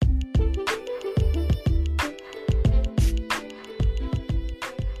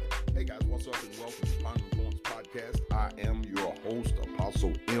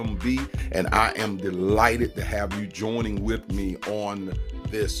and I am delighted to have you joining with me on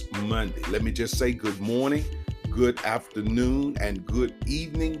this Monday. Let me just say good morning, good afternoon, and good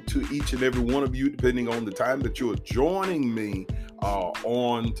evening to each and every one of you, depending on the time that you're joining me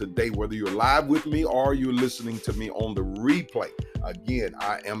on today, whether you're live with me or you're listening to me on the replay. Again,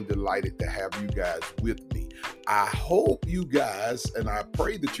 I am delighted to have you guys with me. I hope you guys, and I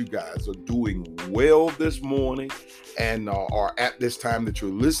pray that you guys are doing well this morning and are at this time that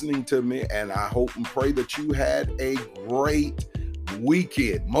you're listening to me. And I hope and pray that you had a great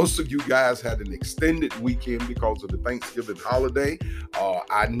weekend. Most of you guys had an extended weekend because of the Thanksgiving holiday.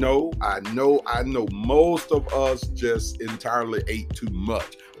 I know most of us just entirely ate too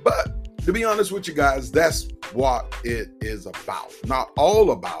much. But to be honest with you guys, that's what it is about. Not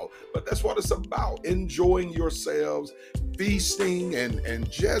all about, but that's what it's about. Enjoying yourselves, feasting, and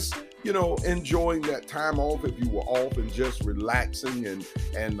just, enjoying that time off if you were off, and just relaxing and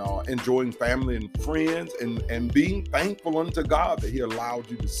enjoying family and friends, and being thankful unto God that He allowed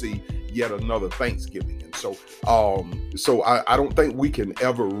you to see yet another Thanksgiving. And so I don't think we can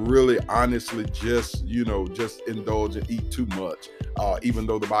ever really honestly just indulge and eat too much, even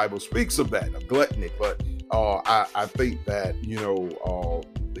though the Bible speaks of that, of gluttony. But I think that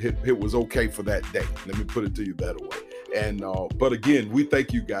it was okay for that day. Let me put it to you that way. And but again, we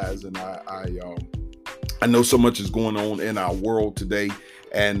thank you guys, and I know so much is going on in our world today,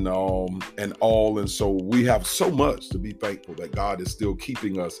 and so we have so much to be thankful that God is still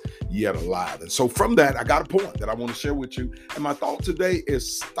keeping us yet alive. And so from that, I got a point that I want to share with you. And my thought today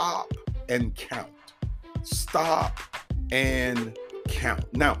is stop and count. Stop and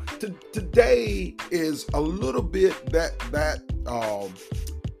count. Now, today is a little bit that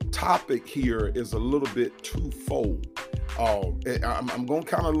topic here is a little bit twofold. I'm going to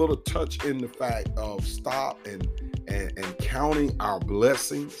kind of a little touch in the fact of stop and counting our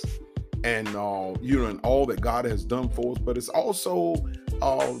blessings and and all that God has done for us, but it's also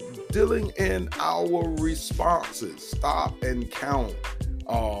dealing in our responses. Stop and count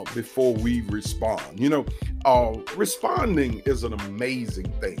before we respond. Responding is an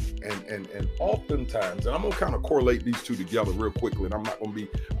amazing thing, and oftentimes, and I'm gonna kind of correlate these two together real quickly, and I'm not gonna be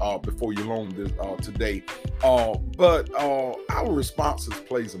before you long today, but our responses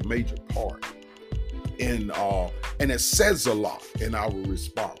plays a major part in and it says a lot in our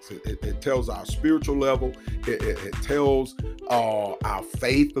response. It tells our spiritual level. It tells our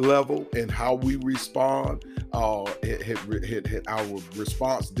faith level and how we respond. Our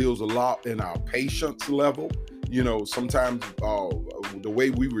response deals a lot in our patience level. Sometimes the way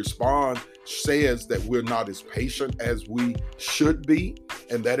we respond says that we're not as patient as we should be.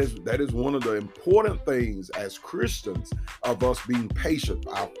 And that is one of the important things as Christians, of us being patient.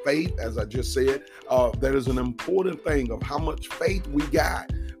 Our faith, as I just said, that is an important thing of how much faith we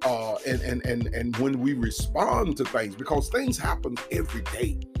got. And when we respond to things, because things happen every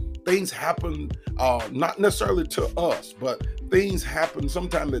day. Things happen not necessarily to us, but things happen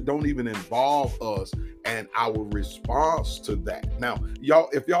sometimes that don't even involve us, and our response to that. Now, y'all,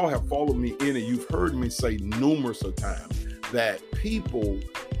 if y'all have followed me in it, you've heard me say numerous of times that people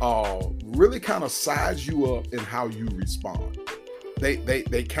really kind of size you up in how you respond.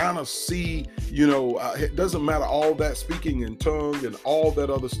 They kind of see, it doesn't matter all that speaking in tongues and all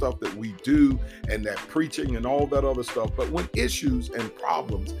that other stuff that we do, and that preaching and all that other stuff. But when issues and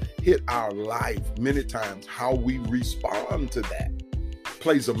problems hit our life, many times how we respond to that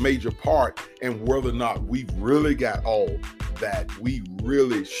plays a major part in whether or not we've really got all that we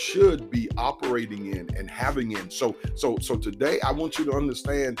really should be operating in and having in. So today I want you to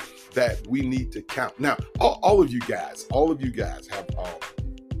understand that we need to count. Now, all of you guys have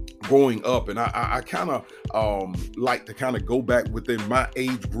growing up, and I kind of like to kind of go back within my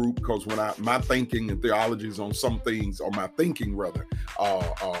age group, because when my thinking and theologies on some things, or my thinking rather,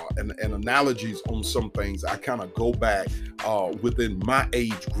 and analogies on some things, I kind of go back within my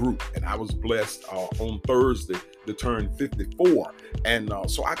age group. And I was blessed on Thursday to turn 54, and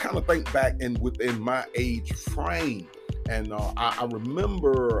so I kind of think back within my age frame. And I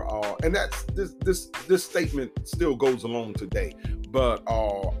remember, and that's this statement still goes along today. But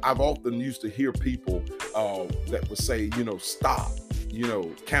I've often used to hear people that would say, stop,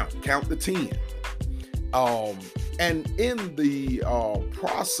 count to 10. And in the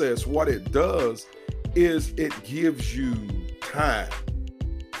process, what it does is it gives you time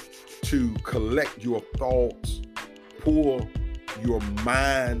to collect your thoughts, pull your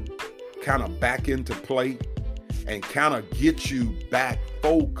mind kind of back into play, and kind of get you back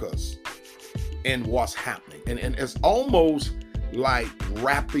focused in what's happening. And it's almost like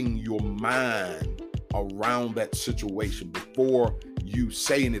wrapping your mind around that situation before you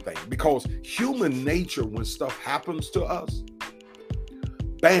say anything, because human nature, when stuff happens to us,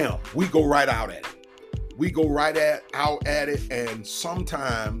 bam, we go right out at it. We go right out at it, and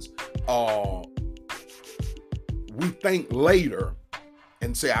sometimes we think later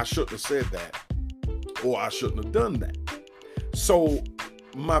and say, I shouldn't have said that, or I shouldn't have done that. So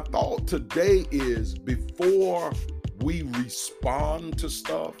my thought today is, before we respond to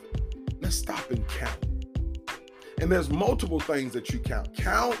stuff, let's stop and count. And there's multiple things that you count.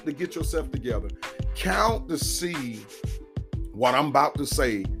 Count to get yourself together. Count to see what I'm about to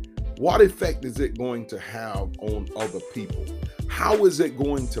say. What effect is it going to have on other people? How is it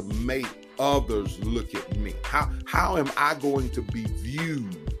going to make others look at me? How am I going to be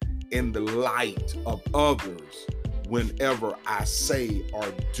viewed in the light of others whenever I say or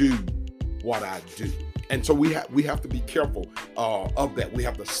do what I do? And so we have to be careful of that. We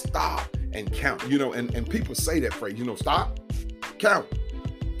have to stop and count, and people say that phrase, stop, count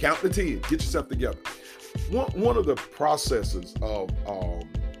to 10, get yourself together. One of the processes of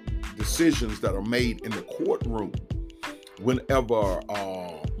decisions that are made in the courtroom whenever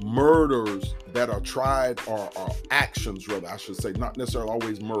murders that are tried, or actions, rather, I should say, not necessarily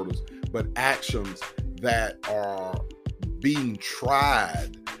always murders, but actions that are being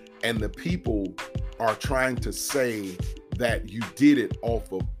tried, and the people are trying to say that you did it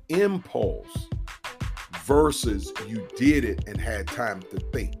off of impulse versus you did it and had time to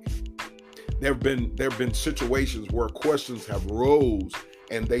think. There have been situations where questions have rose,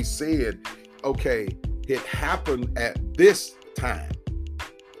 and they said, okay, it happened at this time,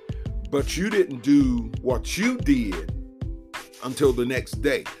 but you didn't do what you did until the next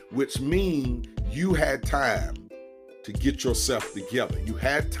day, which means you had time to get yourself together. You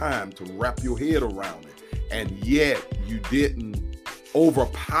had time to wrap your head around it, and yet you didn't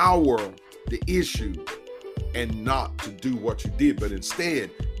overpower the issue and not to do what you did, but instead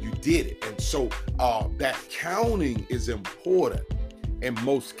you did it. And so that counting is important in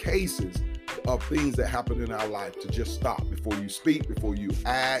most cases of things that happen in our life, to just stop before you speak, before you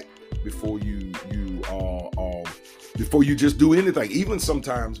act, before you just do anything, even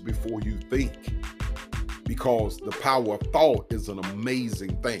sometimes before you think. Because the power of thought is an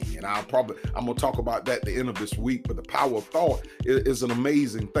amazing thing. And I'm going to talk about that at the end of this week, but the power of thought is an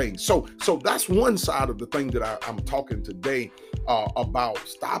amazing thing. So that's one side of the thing that I'm talking today about,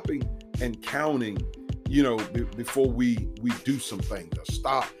 stopping and counting, before we do some things, or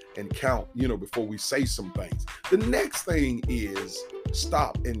stop and count, before we say some things. The next thing is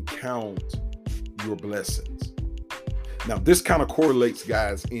stop and count your blessings. Now, this kind of correlates,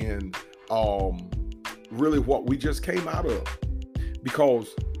 guys, in really what we just came out of,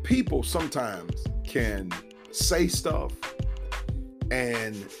 because people sometimes can say stuff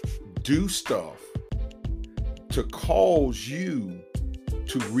and do stuff to cause you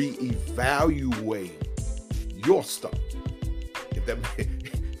to reevaluate your stuff,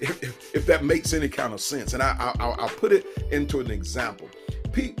 if that makes any kind of sense. And I'll put it into an example.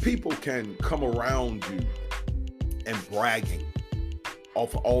 People can come around you and bragging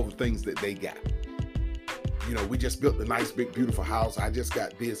off of all the things that they got. We just built a nice, big, beautiful house. I just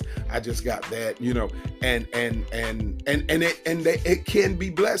got this. I just got that. And it can be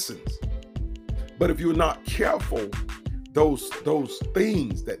blessings. But if you're not careful, those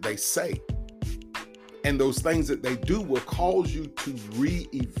things that they say and those things that they do will cause you to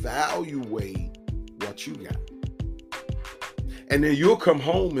reevaluate what you got. And then you'll come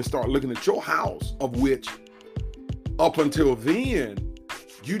home and start looking at your house, of which up until then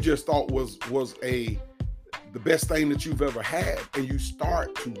you just thought was the best thing that you've ever had, and you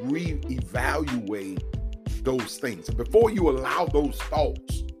start to reevaluate those things. And before you allow those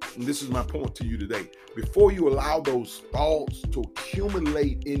thoughts, and this is my point to you today, before you allow those thoughts to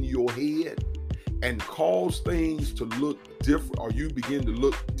accumulate in your head and cause things to look different, or you begin to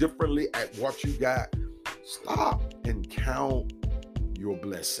look differently at what you got, stop and count your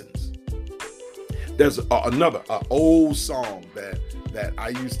blessings. There's another old song that I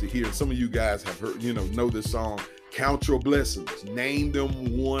used to hear. Some of you guys have heard, know this song. Count your blessings. Name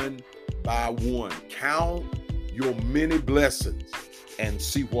them one by one. Count your many blessings and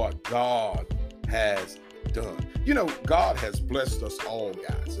see what God has done. God has blessed us all,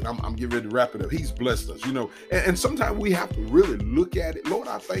 guys. And I'm getting ready to wrap it up. He's blessed us, and sometimes we have to really look at it. Lord,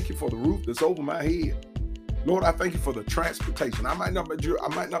 I thank you for the roof that's over my head. Lord, I thank you for the transportation. I might not be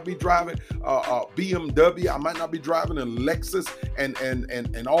driving BMW. I might not be driving a Lexus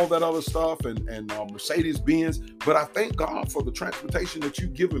and all that other stuff and Mercedes Benz. But I thank God for the transportation that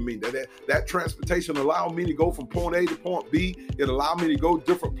you've given me. That transportation allowed me to go from point A to point B. It allowed me to go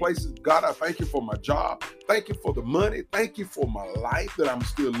different places. God, I thank you for my job. Thank you for the money. Thank you for my life that I'm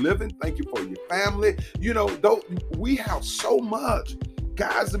still living. Thank you for your family. You know, though we have so much,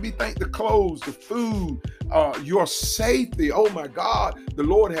 guys, to be thankful. The clothes, the food, your safety. Oh my God, the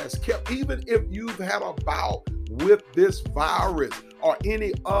Lord has kept. Even if you've had a bout with this virus or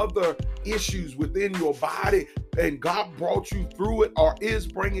any other issues within your body, and God brought you through it or is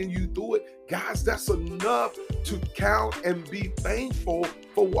bringing you through it, guys, that's enough to count and be thankful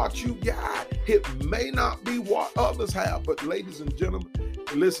for what you got. It may not be what others have, but ladies and gentlemen,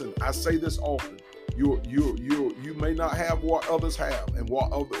 listen, I say this often. You may not have what others have and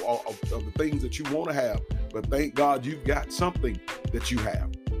what other of the things that you want to have, but thank God you've got something that you have.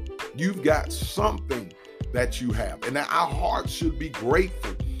 You've got something that you have, and our hearts should be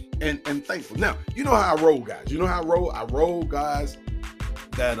grateful and thankful. Now, you know how I roll, guys. You know how I roll. I roll, guys.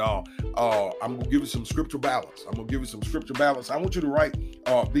 That I'm gonna give you some scripture balance. I want you to write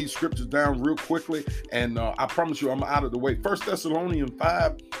these scriptures down real quickly, and I promise you I'm out of the way. 1 Thessalonians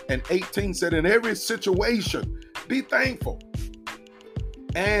 5:18 said, in every situation, be thankful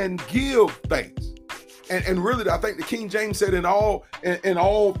and give thanks. And really, I think the King James said in all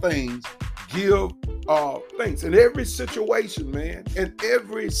things, give thanks. In every situation, man, in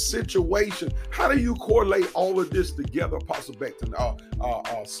every situation. How do you correlate all of this together, Apostle Beckton?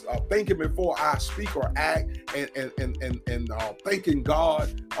 Thinking before I speak or act, and thanking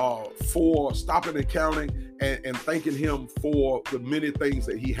God for stopping and counting, and thanking Him for the many things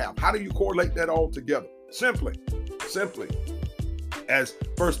that He has. How do you correlate that all together? Simply, as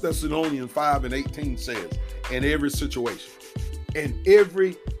 1 Thessalonians 5:18 says, in every situation. In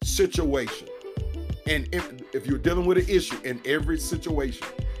every situation. And if you're dealing with an issue, in every situation,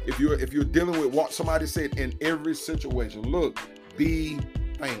 if you're dealing with what somebody said, in every situation, look, be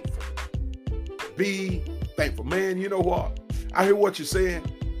thankful. Be thankful. Man, you know what? I hear what you're saying,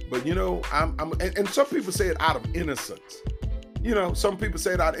 but you know, and some people say it out of innocence. You know, some people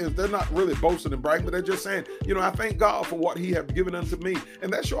say that they're not really boasting and bragging, but they're just saying, you know, I thank God for what He has given unto me.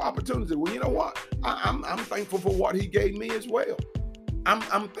 And that's your opportunity. Well, you know what? I'm thankful for what He gave me as well.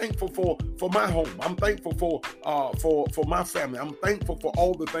 I'm thankful for my home. I'm thankful for my family. I'm thankful for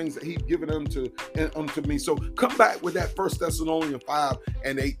all the things that He's given unto me. So come back with that 1 Thessalonians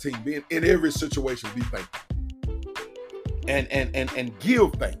 5:18. Being in every situation, be thankful. And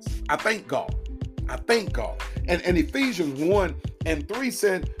give thanks. I thank God. And Ephesians 1:3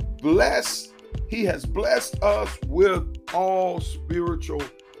 said, He has blessed us with all spiritual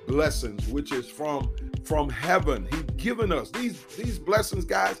blessings, which is from heaven. He's given us these blessings,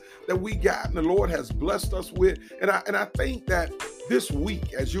 guys, that we got, and the Lord has blessed us with. And I think that this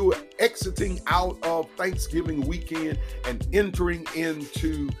week, as you're exiting out of Thanksgiving weekend and entering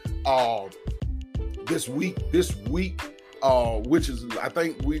into this week, which is, I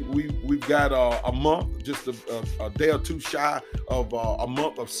think we've got a month, just a day or two shy of a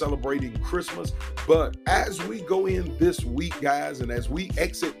month of celebrating Christmas. But as we go in this week, guys, and as we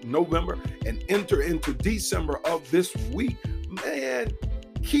exit November and enter into December of this week, man,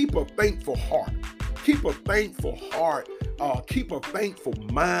 keep a thankful heart. Keep a thankful heart. Keep a thankful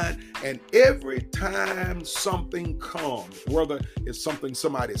mind. And every time something comes, whether it's something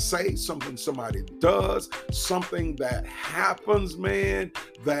somebody says, something somebody does, something that happens, man,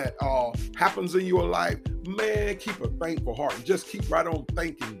 that happens in your life, man, keep a thankful heart. And just keep right on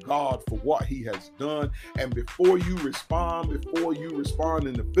thanking God for what He has done. And before you respond in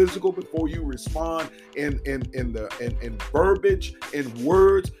the physical, before you respond in verbiage, in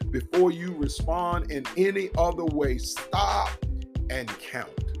words, before you respond in any other way, stop and count.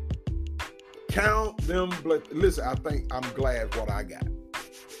 Count them. Listen, I think I'm glad what I got.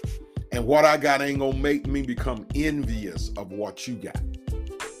 And what I got ain't gonna make me become envious of what you got.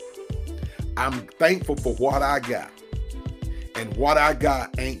 I'm thankful for what I got. And what I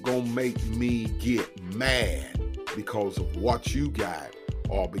got ain't gonna make me get mad because of what you got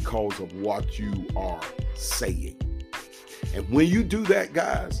or because of what you are saying. And when you do that,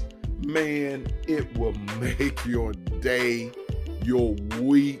 guys, man, it will make your day, your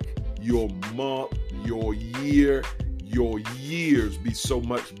week, your month, your year, your years be so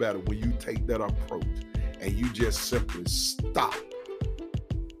much better when you take that approach and you just simply stop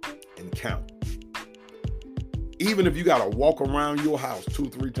and count. Even if you got to walk around your house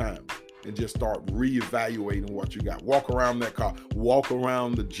 2-3 times and just start reevaluating what you got. Walk around that car, walk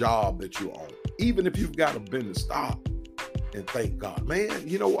around the job that you're on. Even if you've got a business, stop and thank God. Man,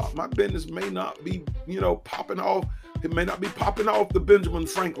 you know what? My business may not be, popping off. It may not be popping off the Benjamin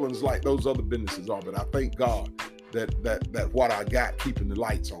Franklins like those other businesses are, but I thank God that what I got keeping the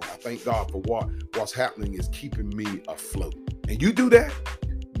lights on. I thank God for what's happening is keeping me afloat. And you do that,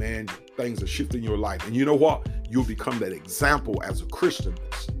 man, things are shifting your life. And you know what? You'll become that example as a Christian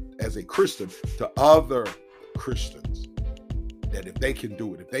to other Christians, that if they can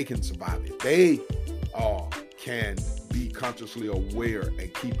do it, if they can survive, if they can be consciously aware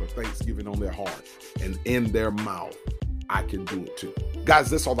and keep a thanksgiving on their heart and in their mouth, I can do it too. Guys,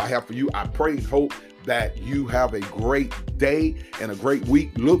 that's all I have for you. I pray and hope that you have a great day and a great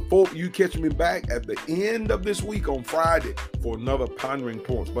week. Look forward to you catching me back at the end of this week on Friday for another Pondering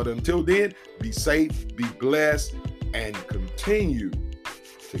Points. But until then, be safe, be blessed, and continue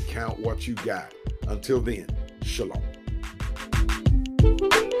to count what you got. Until then, shalom.